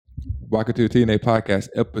Welcome to the TNA Podcast,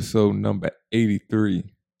 episode number 83.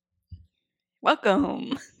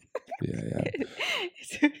 Welcome. Yeah.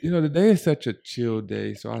 Today is such a chill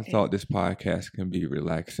day, so I thought this podcast can be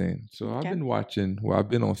relaxing. So I've been I've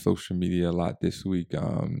been on social media a lot this week.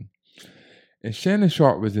 And Shannon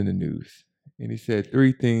Sharpe was in the news, and he said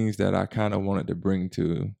 3 things that I kind of wanted to bring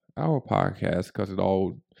to our podcast because it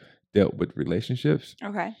all dealt with relationships.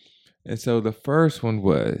 Okay. And so the first one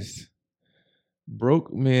was,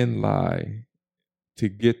 broke men lie to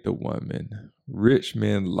get the woman. Rich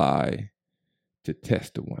men lie to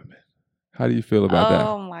test the woman. How do you feel about that?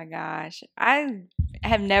 Oh my gosh. I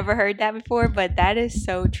have never heard that before, but that is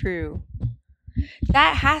so true.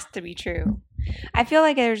 That has to be true. I feel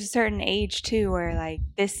like there's a certain age too where like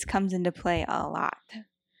this comes into play a lot.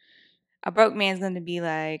 A broke man's going to be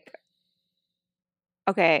like,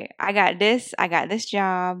 okay, I got this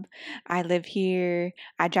job, I live here,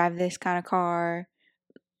 I drive this kind of car,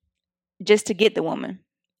 just to get the woman.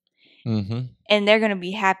 Mm-hmm. And they're going to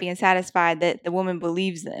be happy and satisfied that the woman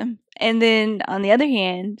believes them. And then on the other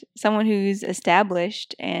hand, someone who's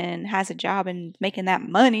established and has a job and making that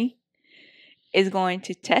money is going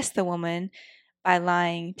to test the woman by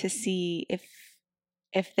lying to see if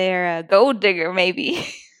they're a gold digger, maybe.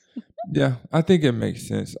 Yeah, I think it makes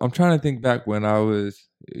sense. I'm trying to think back when I was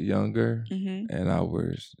younger and I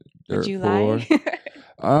was dirt Did you poor.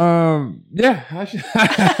 lie? Yeah.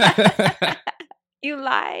 You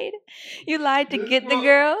lied. You lied to get the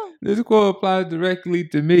girl. This quote applies directly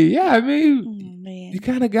to me. Yeah, I mean, Oh, man. you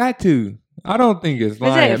kind of got to. I don't think it's It's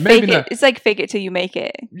lying. like Maybe fake not. it. It's like fake it till you make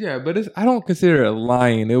it. Yeah, but I don't consider it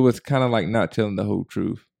lying. It was kind of like not telling the whole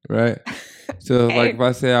truth, right? So, Okay. like, if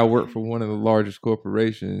I say I work for one of the largest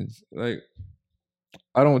corporations, like,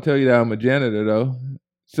 I don't tell you that I'm a janitor, though.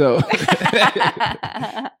 So, so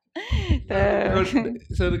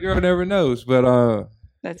the girl never knows. But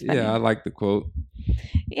That's funny. yeah, I like the quote.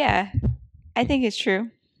 Yeah, I think it's true.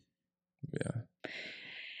 Yeah.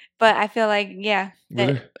 But I feel like,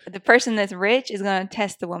 that the person that's rich is going to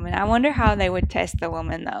test the woman. I wonder how they would test the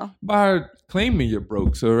woman, though. By claiming you're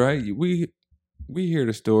broke, so right, we hear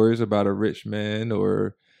the stories about a rich man,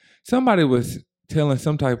 or somebody was telling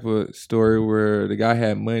some type of story where the guy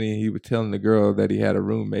had money and he was telling the girl that he had a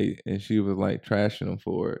roommate, and she was like trashing him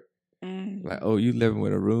for it. Like, oh, you living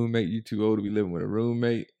with a roommate? You too old to be living with a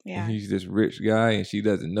roommate? Yeah. And he's this rich guy and she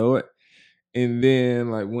doesn't know it. And then,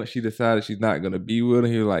 like, once she decided she's not going to be with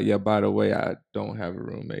him, he was like, yeah, by the way, I don't have a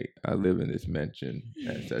roommate. I live in this mansion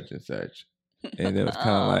at such and such. And it was kind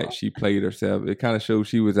of like she played herself. It kind of showed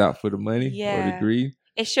she was out for the money or the greed.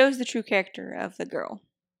 It shows the true character of the girl.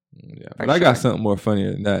 Yeah, but I got something more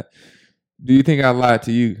funnier than that. Do you think I lied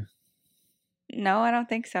to you? No, I don't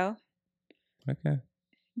think so. Okay.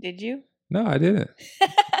 Did you? No, I didn't.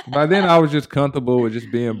 By then, I was just comfortable with just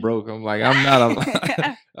being broke. I'm like, I'm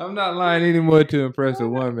not lying anymore to impress a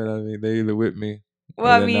woman. I mean, they either with me.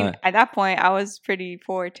 Well, I mean, at that point, I was pretty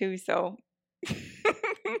poor too, so.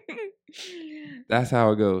 That's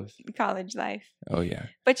how it goes. College life. Oh, yeah.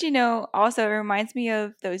 But, also it reminds me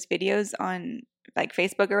of those videos on like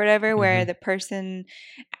Facebook or whatever, where the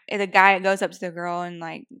guy goes up to the girl and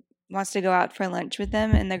like wants to go out for lunch with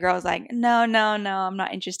them, and the girl's like, no, I'm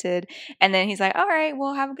not interested. And then he's like, all right,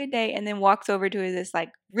 well, have a good day, and then walks over to this like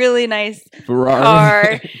really nice Ferrari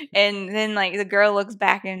car. And then like the girl looks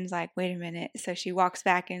back and is like, wait a minute. So she walks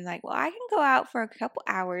back and is like, well, I can go out for a couple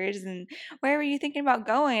hours, and where were you thinking about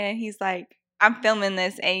going? And he's like, I'm filming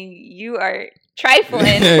this and you are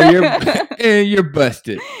trifling. you're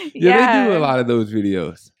busted. Yeah, they do a lot of those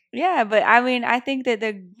videos. Yeah, but I mean, I think that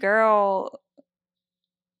the girl,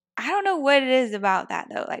 I don't know what it is about that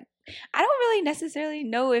though. Like, I don't really necessarily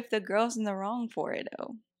know if the girl's in the wrong for it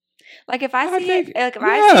though. Like if I see because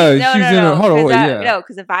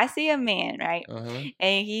if I see a man, right,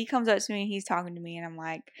 and he comes up to me and he's talking to me, and I'm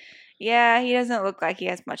like, yeah, he doesn't look like he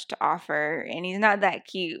has much to offer, and he's not that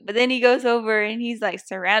cute. But then he goes over and he's like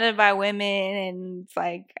surrounded by women, and it's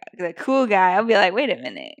like the cool guy. I'll be like, wait a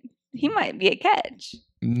minute, he might be a catch.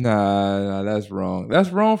 Nah, that's wrong. That's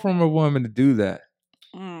wrong from a woman to do that.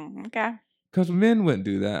 Okay. Because men wouldn't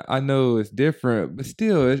do that. I know it's different, but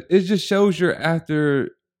still, it just shows you're after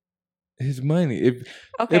his money. If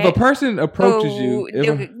a person approaches you,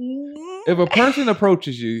 if a person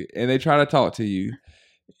approaches you and they try to talk to you,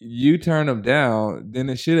 you turn them down, then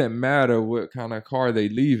it shouldn't matter what kind of car they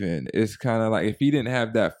leave in. It's kind of like if he didn't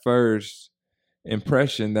have that first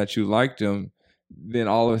impression that you liked him, then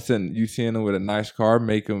all of a sudden you seeing him with a nice car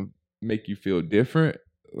make you feel different.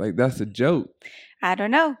 Like, that's a joke. I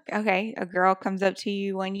don't know. Okay, a girl comes up to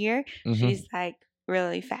you one year. Mm-hmm. She's like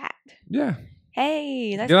really fat. Yeah.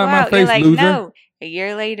 hey, let's go out. You're like, no. A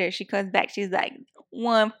year later, she comes back. She's like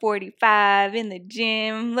 145 in the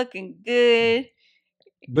gym, looking good.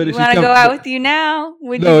 But you want to go out with you now?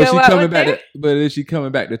 Would you go out with her? But is she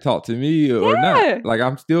coming back to talk to me or not? Like,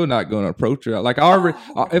 I'm still not going to approach her. Like,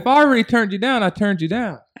 if I already turned you down, I turned you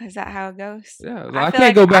down. Is that how it goes? Yeah, I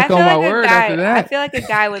can't go back on my word after that. I feel like a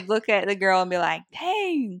guy would look at the girl and be like,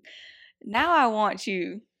 dang, now I want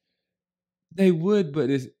you. They would, but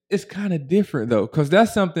it's kind of different though, because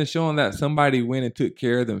that's something showing that somebody went and took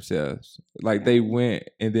care of themselves. Like they went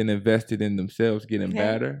and then invested in themselves getting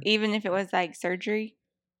better. Even if it was like surgery?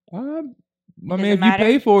 I mean, if you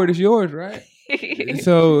pay for it, it's yours, right?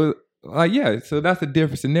 So, so that's a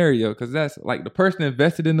different scenario, because that's like the person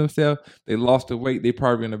invested in themselves, they lost the weight, they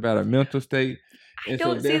probably in a better mental state. I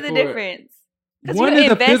don't see the difference. Because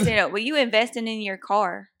you investing in your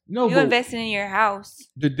car. No, you investing in your house.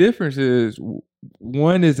 The difference is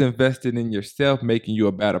one is invested in yourself, making you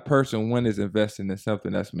a better person. One is investing in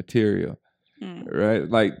something that's material, right?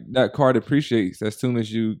 Like that car depreciates as soon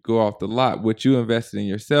as you go off the lot. What you invested in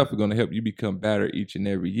yourself is going to help you become better each and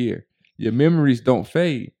every year. Your memories don't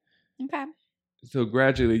fade. Okay. So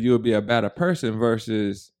gradually you'll be a better person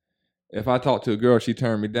versus if I talk to a girl, she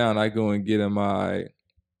turned me down, I go and get in my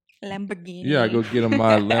Lamborghini. Yeah, I go get on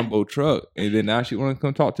my Lambo truck, and then now she want to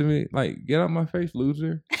come talk to me. Like, get out my face,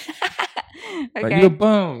 loser! Okay. Like, you're a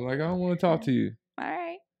bum. Like, I don't want to talk to you. All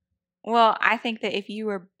right. Well, I think that if you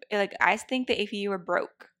were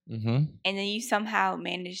broke, and then you somehow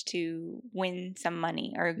managed to win some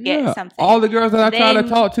money or get something, all the girls that I try to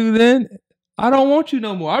talk to, then I don't want you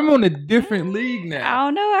no more. I'm on a different league now. I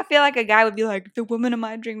don't know. I feel like a guy would be like, the woman of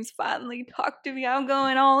my dreams finally talked to me. I'm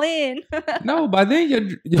going all in. No, by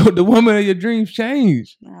then the woman of your dreams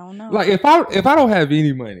changed. I don't know. Like if I don't have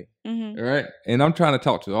any money, right, and I'm trying to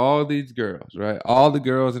talk to all these girls, right, all the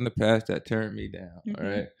girls in the past that turned me down,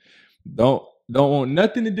 right, don't want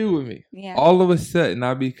nothing to do with me. Yeah. All of a sudden,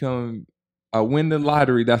 I win the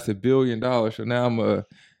lottery. That's $1 billion. So now I'm a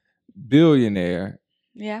billionaire.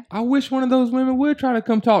 Yeah. I wish one of those women would try to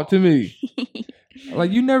come talk to me.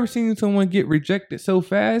 Like, you never seen someone get rejected so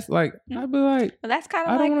fast. Like, I'd be like, well, that's kind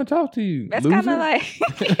of I don't want to talk to you. That's kind of like,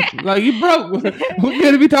 like, you broke. What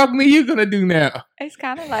gonna be talking to you gonna do now? It's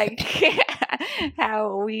kind of like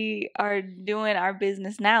how we are doing our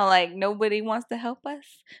business now. Like, nobody wants to help us.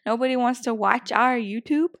 Nobody wants to watch our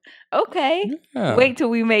YouTube. Okay. Yeah. Wait till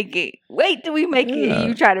we make it. And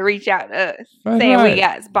you try to reach out to us saying we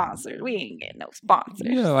got sponsors. We ain't getting no sponsors.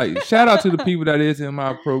 Yeah, like, shout out to the people that is in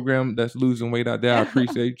my program that's losing weight out there. I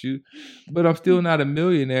appreciate you. But I'm still not a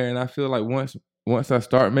millionaire. And I feel like once I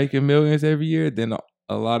start making millions every year, then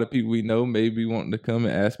a lot of people we know may be wanting to come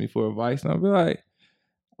and ask me for advice. And I'll be like,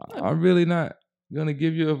 I'm really not going to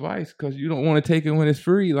give you advice because you don't want to take it when it's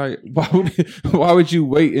free. Like, why would you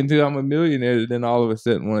wait until I'm a millionaire and then all of a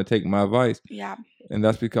sudden want to take my advice? Yeah. And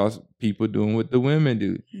that's because people doing what the women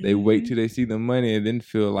do. They wait till they see the money and then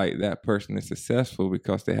feel like that person is successful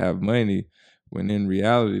because they have money. When in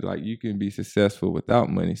reality, like, you can be successful without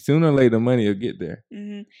money. Sooner or later, money will get there.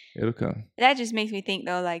 It'll come. That just makes me think,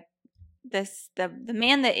 though, like, the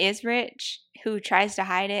man that is rich who tries to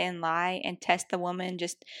hide it and lie and test the woman,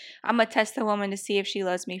 I'm going to test the woman to see if she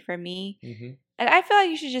loves me for me. Like, I feel like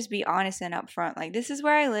you should just be honest and upfront. Like, this is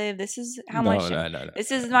where I live. This is how much.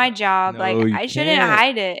 This is my job. No, like, I shouldn't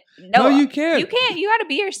hide it. No, you can't. You can't. You got to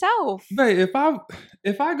be yourself. Babe,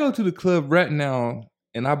 if I go to the club right now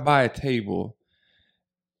and I buy a table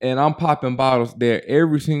and I'm popping bottles there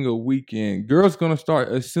every single weekend, girls gonna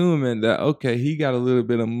start assuming that, okay, he got a little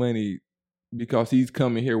bit of money because he's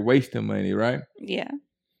coming here wasting money, right? Yeah.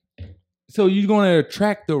 So you're gonna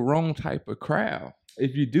attract the wrong type of crowd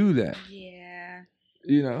if you do that. Yeah.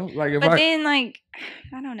 You know, like then, like,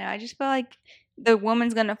 I don't know. I just feel like the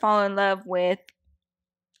woman's gonna fall in love with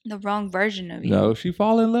the wrong version of you. No, she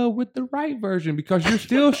fall in love with the right version because you're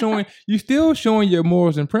still showing your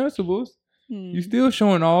morals and principles. You're still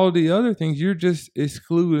showing all the other things. You're just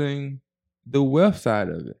excluding the wealth side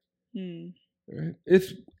of it. Right?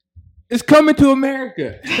 It's Coming to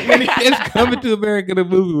America. It's Coming to America, the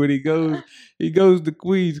movie, when he goes to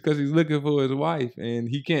Queens because he's looking for his wife, and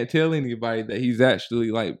he can't tell anybody that he's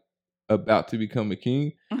actually like about to become a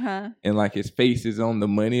king. And like his face is on the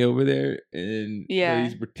money over there, and so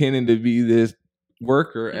he's pretending to be this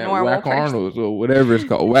worker at Whack Arnold's or whatever it's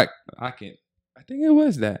called. I think it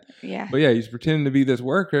was that. Yeah. But yeah, he's pretending to be this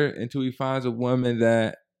worker until he finds a woman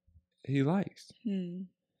that he likes.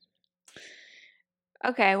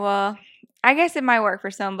 Okay, well, I guess it might work for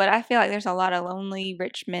some, but I feel like there's a lot of lonely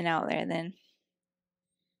rich men out there then.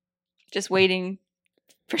 Just waiting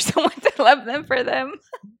for someone to love them for them.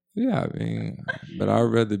 Yeah, I mean, but I'd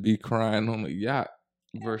rather be crying on a yacht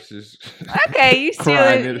versus okay, you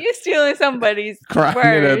stealing somebody's crying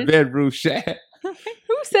words. in a bedroom shack. Who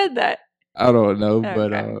said that? I don't know, okay.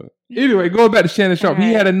 But anyway, going back to Shannon Sharpe,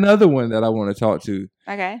 he had another one that I want to talk to.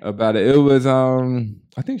 Okay. About it. It was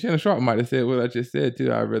I think Shannon Sharpe might have said what I just said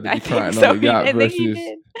too. I'd rather be crying on the yacht versus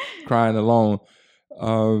crying alone.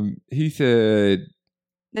 He said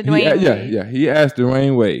Dwayne Wade. He asked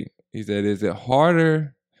Dwayne Wade. He said,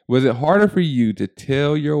 was it harder for you to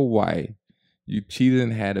tell your wife you cheated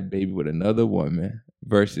and had a baby with another woman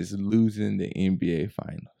versus losing the NBA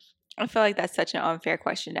finals? I feel like that's such an unfair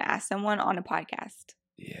question to ask someone on a podcast.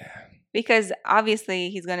 Yeah. Because obviously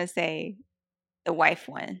he's going to say the wife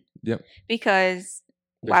won. Yep. Because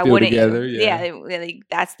they're why wouldn't together, you? Yeah, like,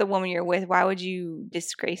 that's the woman you're with. Why would you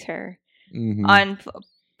disgrace her on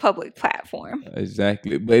public platform?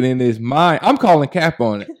 Exactly. But in his mind, I'm calling cap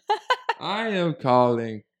on it. I am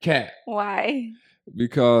calling cap. Why?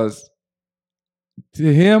 Because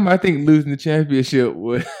to him, I think losing the championship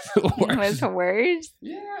was worse. Worse?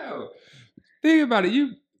 Yeah. Think about it.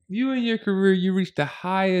 You in your career, you reach the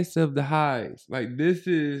highest of the highs. Like, this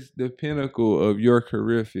is the pinnacle of your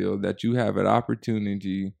career field, that you have an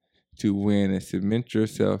opportunity to win and cement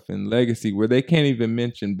yourself in legacy where they can't even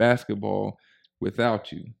mention basketball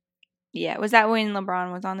without you. Yeah. Was that when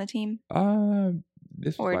LeBron was on the team?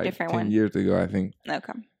 This was like 10 years ago, I think.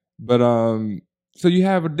 Okay. But so you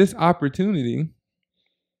have this opportunity,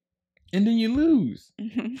 and then you lose.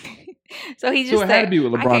 So he just said, it had to be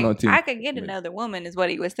with LeBron on team. I could get another woman, is what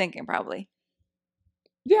he was thinking, probably.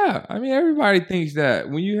 Yeah, I mean, everybody thinks that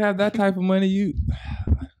when you have that type of money, you.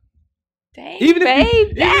 Dang, even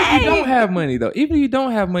if you don't have money, though, even if you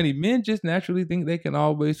don't have money, men just naturally think they can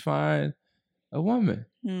always find a woman.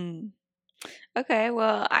 Okay,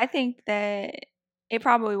 well, I think that it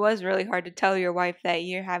probably was really hard to tell your wife that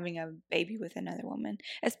you're having a baby with another woman,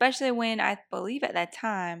 especially when I believe at that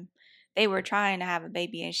time they were trying to have a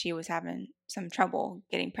baby and she was having some trouble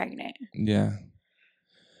getting pregnant. Yeah.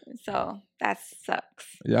 So that sucks.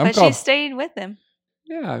 Yeah, but she stayed with him.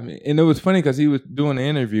 Yeah, I mean, and it was funny because he was doing an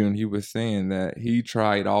interview and he was saying that he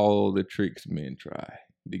tried all the tricks men try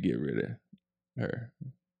to get rid of her.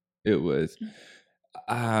 It was,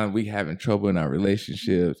 we having trouble in our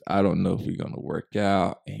relationships. I don't know if we're going to work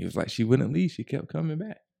out. And he was like, she wouldn't leave. She kept coming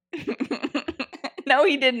back. No,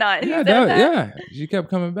 he did not. Yeah, she kept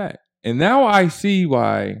coming back. And now I see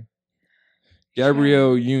why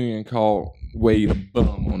Gabrielle Union called Wade a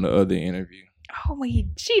bum on the other interview. Oh,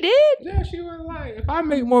 she did? Yeah, she was like, if I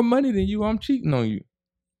make more money than you, I'm cheating on you.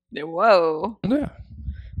 Whoa. Yeah.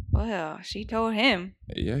 Well, she told him.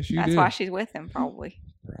 Yeah, she did. That's why she's with him, probably.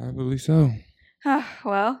 Probably so.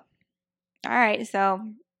 Well, all right. So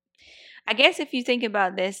I guess if you think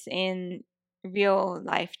about this in real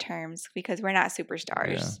life terms, because we're not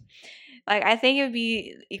superstars, like, I think it would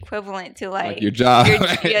be equivalent to like your job,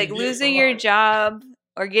 like losing your job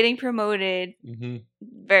or getting promoted,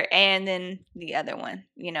 and then the other one,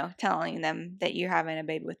 telling them that you're having a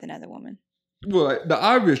baby with another woman. Well, the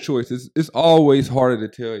obvious choice is it's always harder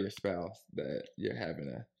to tell your spouse that you're having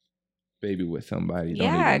a baby with somebody.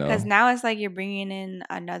 Yeah, because now it's like you're bringing in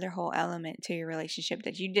another whole element to your relationship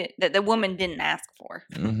that the woman didn't ask for.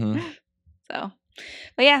 So,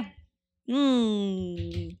 but yeah.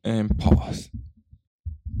 And pause.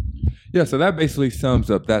 Yeah, so that basically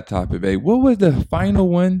sums up that topic, babe. What was the final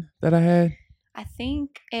one that I had? I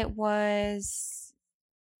think it was,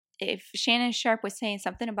 if Shannon Sharpe was saying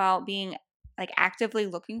something about being like actively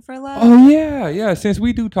looking for love. Oh, yeah. Since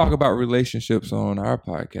we do talk about relationships on our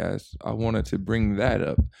podcast, I wanted to bring that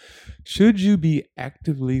up. Should you be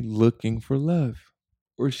actively looking for love,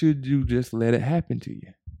 or should you just let it happen to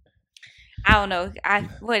you? I don't know.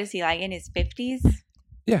 What is he, like, in his 50s?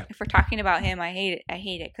 Yeah. If we're talking about him, I hate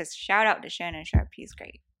it because shout out to Shannon Sharpe. He's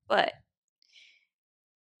great. But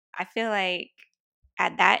I feel like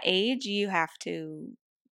at that age, you have to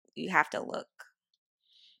look.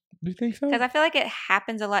 Do you think so? Because I feel like it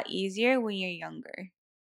happens a lot easier when you're younger.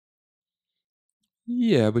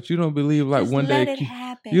 Yeah, but you don't believe like just one let day it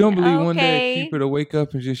happen. You don't believe one day Keeper to wake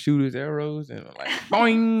up and just shoot his arrows and like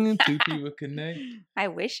boing, two people connect. I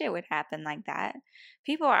wish it would happen like that.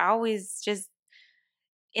 People are always just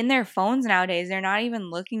in their phones nowadays. They're not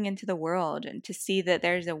even looking into the world and to see that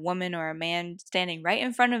there's a woman or a man standing right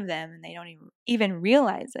in front of them, and they don't even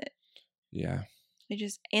realize it. Yeah. They're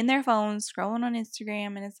just in their phones scrolling on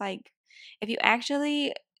Instagram, and it's like, if you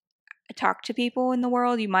actually talk to people in the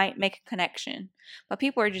world, you might make a connection. But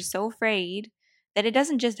people are just so afraid that it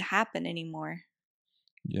doesn't just happen anymore.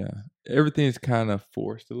 Yeah, everything's kind of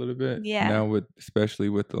forced a little bit now, especially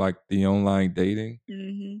with like the online dating.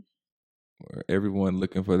 Mm-hmm. Where everyone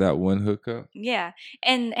looking for that one hookup. Yeah,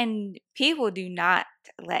 and people do not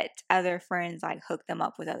let other friends like hook them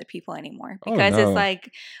up with other people anymore because it's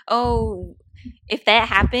like, oh, if that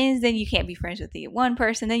happens, then you can't be friends with the one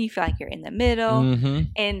person. Then you feel like you're in the middle,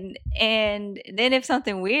 and then if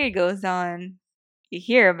something weird goes on, you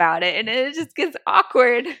hear about it, and it just gets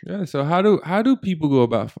awkward. Yeah. So how do people go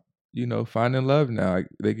about finding love now? Like,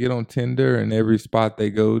 they get on Tinder, and every spot they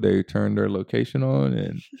go, they turn their location on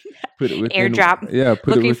and put it within airdrop. Yeah,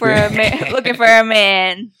 put looking it within. For a man. Looking for a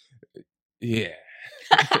man. Yeah.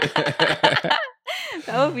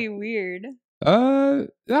 That would be weird.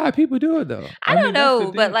 Yeah, people do it though. I don't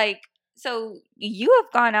know, but like, so you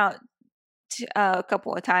have gone out a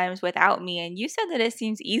couple of times without me, and you said that it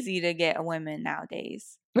seems easy to get women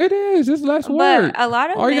nowadays. It is. It's less work. A lot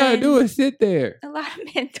of all you gotta do is sit there. A lot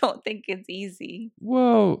of men don't think it's easy.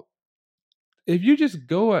 Well, if you just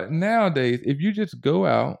go out nowadays,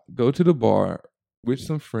 go to the bar with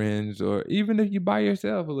some friends, or even if you by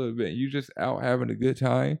yourself a little bit, you just out having a good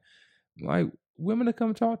time, like, women will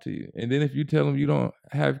come talk to you. And then if you tell them you don't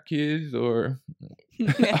have kids or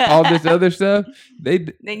all this other stuff,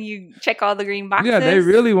 then you check all the green boxes. Yeah, they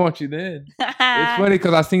really want you then. It's funny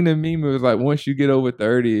because I seen the meme. It was like, once you get over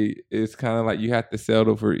 30, it's kind of like you have to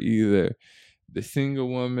settle for either the single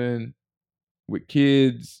woman with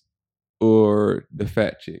kids or the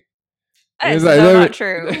fat chick. It's like, not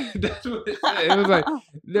true. That's what it said. It was like,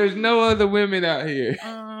 there's no other women out here.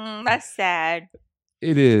 That's sad.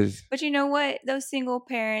 It is. But you know what? Those single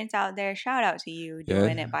parents out there, shout out to you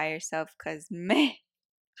doing it by yourself, because, man,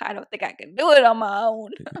 I don't think I can do it on my own.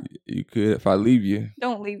 You could if I leave you.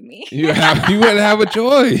 Don't leave me. You wouldn't have a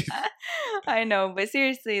choice. I know, but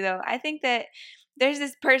seriously though, I think that there's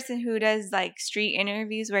this person who does like street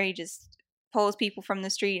interviews where he just pulls people from the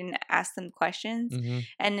street and asks them questions. Mm-hmm.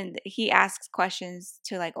 And he asks questions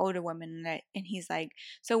to like older women, and he's like,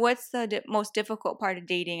 so what's the most difficult part of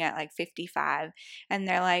dating at like 55? And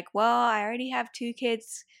they're like, well, I already have 2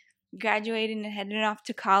 kids graduating and heading off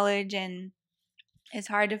to college, and it's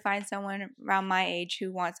hard to find someone around my age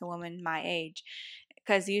who wants a woman my age,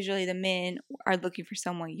 because usually the men are looking for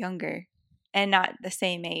someone younger and not the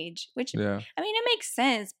same age, which, I mean, it makes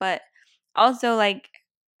sense, but also, like,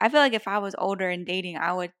 I feel like if I was older and dating,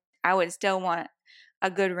 I would still want a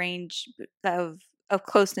good range of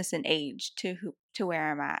closeness in age to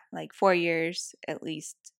where I'm at, like 4 years at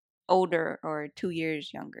least older or 2 years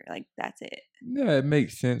younger. Like, that's it. Yeah, it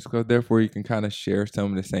makes sense, because therefore you can kind of share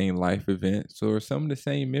some of the same life events or some of the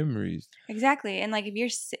same memories. Exactly. And like,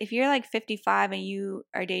 if you're like 55 and you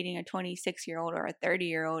are dating a 26-year-old or a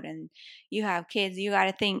 30-year-old and you have kids, you got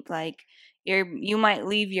to think like you might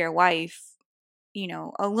leave your wife,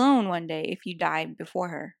 alone one day if you die before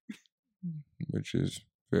her. Which is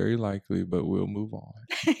very likely, but we'll move on.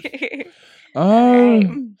 Right.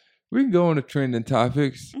 We can go on to trending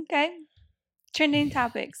topics. Okay. Trending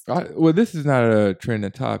topics. Well, this is not a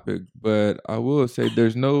trending topic, but I will say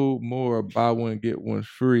there's no more buy one, get one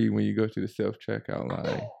free when you go to the self-checkout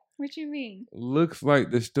line. What you mean? Looks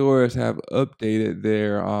like the stores have updated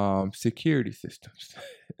their security systems.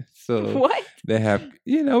 So what? They have,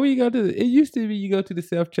 when you go it used to be you go to the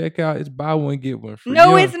self-checkout, it's buy one, get one free.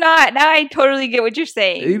 No, it's not. Now I totally get what you're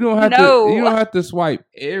saying. You don't have to swipe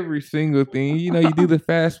every single thing. You do the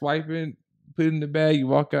fast swiping, put it in the bag, you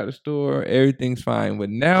walk out the store, everything's fine.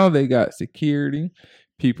 But now they got security.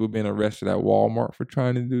 People being arrested at Walmart for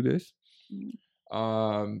trying to do this.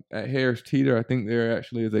 At Harris Teeter, I think there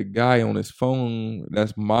actually is a guy on his phone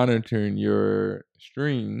that's monitoring your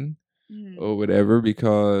stream or whatever,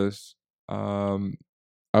 because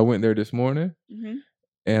I went there this morning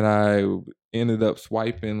and I ended up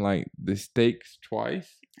swiping like the steaks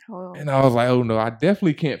twice. Oh. And I was like, oh no, I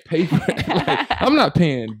definitely can't pay for it. Like, I'm not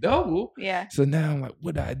paying double. Yeah. So now I'm like,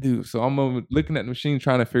 what do I do? So I'm looking at the machine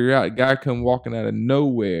trying to figure out. A guy come walking out of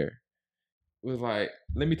nowhere. Was like,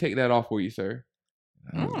 let me take that off for you, sir.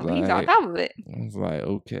 He's on top of it. I was like,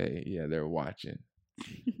 okay, yeah, they're watching.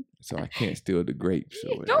 So I can't steal the grapes.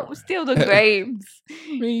 Or don't steal the grapes.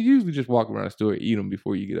 I mean, you usually just walk around the store and eat them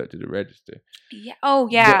before you get up to the register. Yeah. Oh,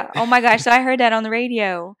 yeah. Oh, my gosh. So I heard that on the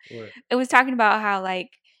radio. What? It was talking about how, like,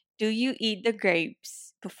 do you eat the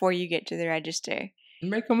grapes before you get to the register?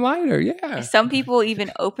 Make them lighter, yeah. Some people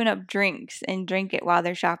even open up drinks and drink it while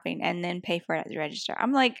they're shopping and then pay for it at the register.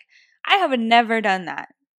 I'm like, I have never done that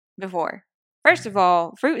before. First of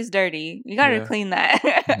all, fruit is dirty. You got to clean that.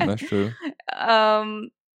 That's true.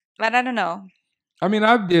 But I don't know. I mean,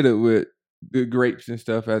 I did it with the grapes and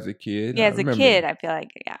stuff as a kid. Yeah, as a kid, I feel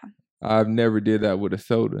like, yeah. I've never did that with a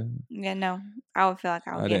soda. Yeah, no. I would feel like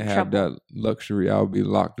I would get in trouble. I didn't have that luxury. I would be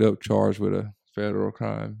locked up, charged with a federal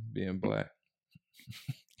crime, being black.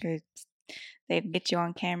 Good. They'd get you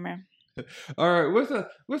on camera. All right,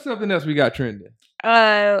 what's something else we got trending?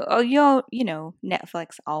 You know,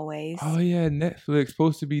 Netflix always. Oh yeah, Netflix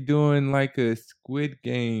supposed to be doing like a Squid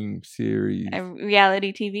Game series, a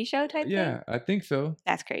reality TV show type thing. Yeah, I think so.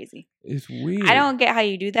 That's crazy. It's weird. I don't get how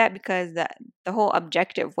you do that because the whole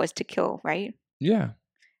objective was to kill, right? Yeah.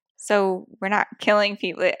 So we're not killing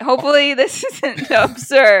people. Hopefully, this isn't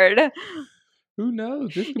absurd. Who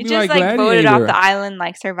knows? This could be just like voted off the island,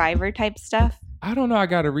 like Survivor type stuff. I don't know. I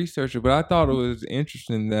got to research it, but I thought it was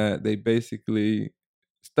interesting that they basically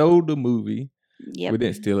stole the movie. Yep. We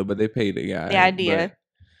didn't steal it, but they paid the guy. The idea.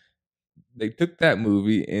 They took that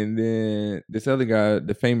movie, and then this other guy,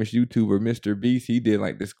 the famous YouTuber, Mr. Beast, he did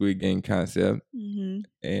like the Squid Game concept.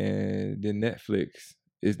 Mm-hmm. And then Netflix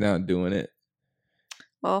is now doing it.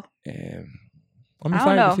 Well, and I'm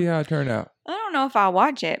excited to see how it turned out. I don't know if I'll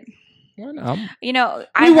watch it. Why not? You know,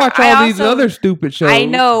 we watch all these other stupid shows. I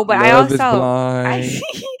know, but Love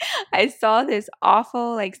I saw this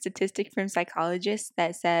awful statistic from psychologists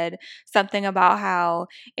that said something about how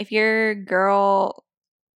if your girl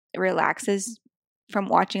relaxes from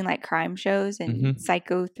watching crime shows and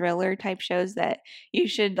psycho thriller type shows, that you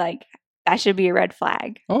should that should be a red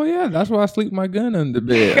flag. Oh yeah, that's why I sleep my gun under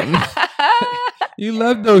bed. You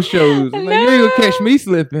love those shows. No. You ain't gonna catch me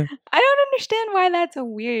slipping. I don't understand why that's so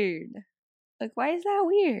weird. Why is that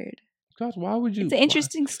weird? Because why would you? It's an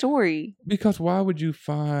interesting story. Because why would you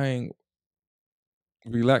find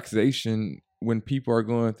relaxation when people are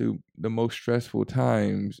going through the most stressful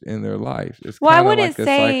times in their life? It's kind of like a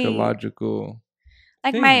psychological.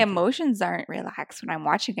 Thing. My emotions aren't relaxed when I'm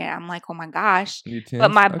watching it. I'm like, oh my gosh.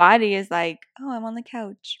 But my body is like, oh, I'm on the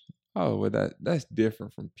couch. Oh, well, that's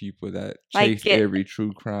different from people that chase every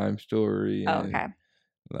true crime story. Oh, okay.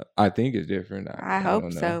 I think it's different. I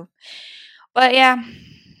hope so. But yeah,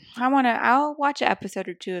 I'll watch an episode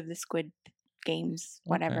or two of the Squid Games,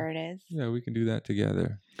 whatever it is. Yeah, we can do that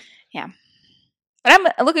together. Yeah. But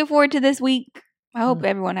I'm looking forward to this week. I hope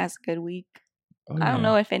everyone has a good week. Oh, I don't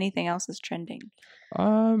know if anything else is trending.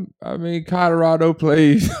 I mean, Colorado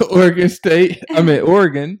plays Oregon State.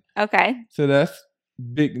 Oregon. Okay. So that's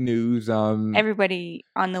big news. Everybody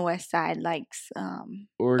on the west side likes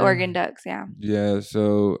Oregon Ducks. Yeah. Yeah.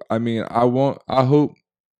 So I hope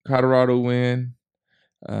Colorado win.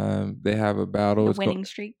 They have a battle. Winning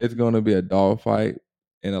streak. It's going to be a dogfight,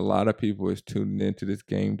 and a lot of people is tuning into this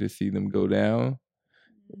game to see them go down.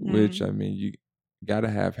 Mm-hmm. Which you gotta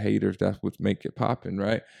have haters. That's what make it popping,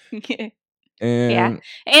 right? And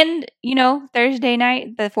Thursday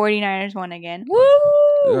night the 49ers won again. Woo!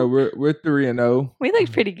 Yeah, we're 3-0. We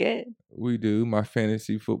looked pretty good. We do. My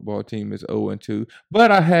fantasy football team is 0-2.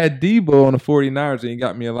 But I had Debo on the 49ers and he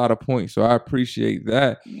got me a lot of points. So I appreciate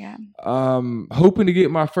that. Yeah. Hoping to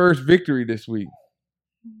get my first victory this week.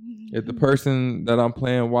 If the person that I'm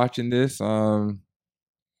playing watching this, deal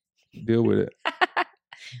with it.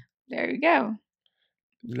 There you go.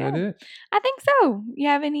 Is that it? I think so. You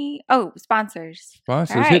have any? Sponsors.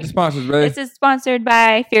 Sponsors. Right. Hit the sponsors, baby. This is sponsored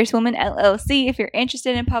by Fierce Woman LLC. If you're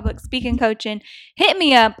interested in public speaking coaching, hit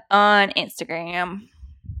me up on Instagram.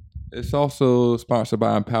 It's also sponsored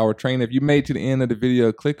by Empower Train. If you made to the end of the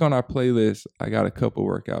video, click on our playlist. I got a couple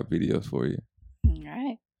workout videos for you. All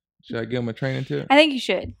right. Should I give them a training tip? I think you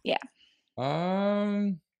should. Yeah.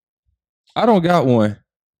 I don't got one.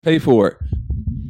 Pay for it.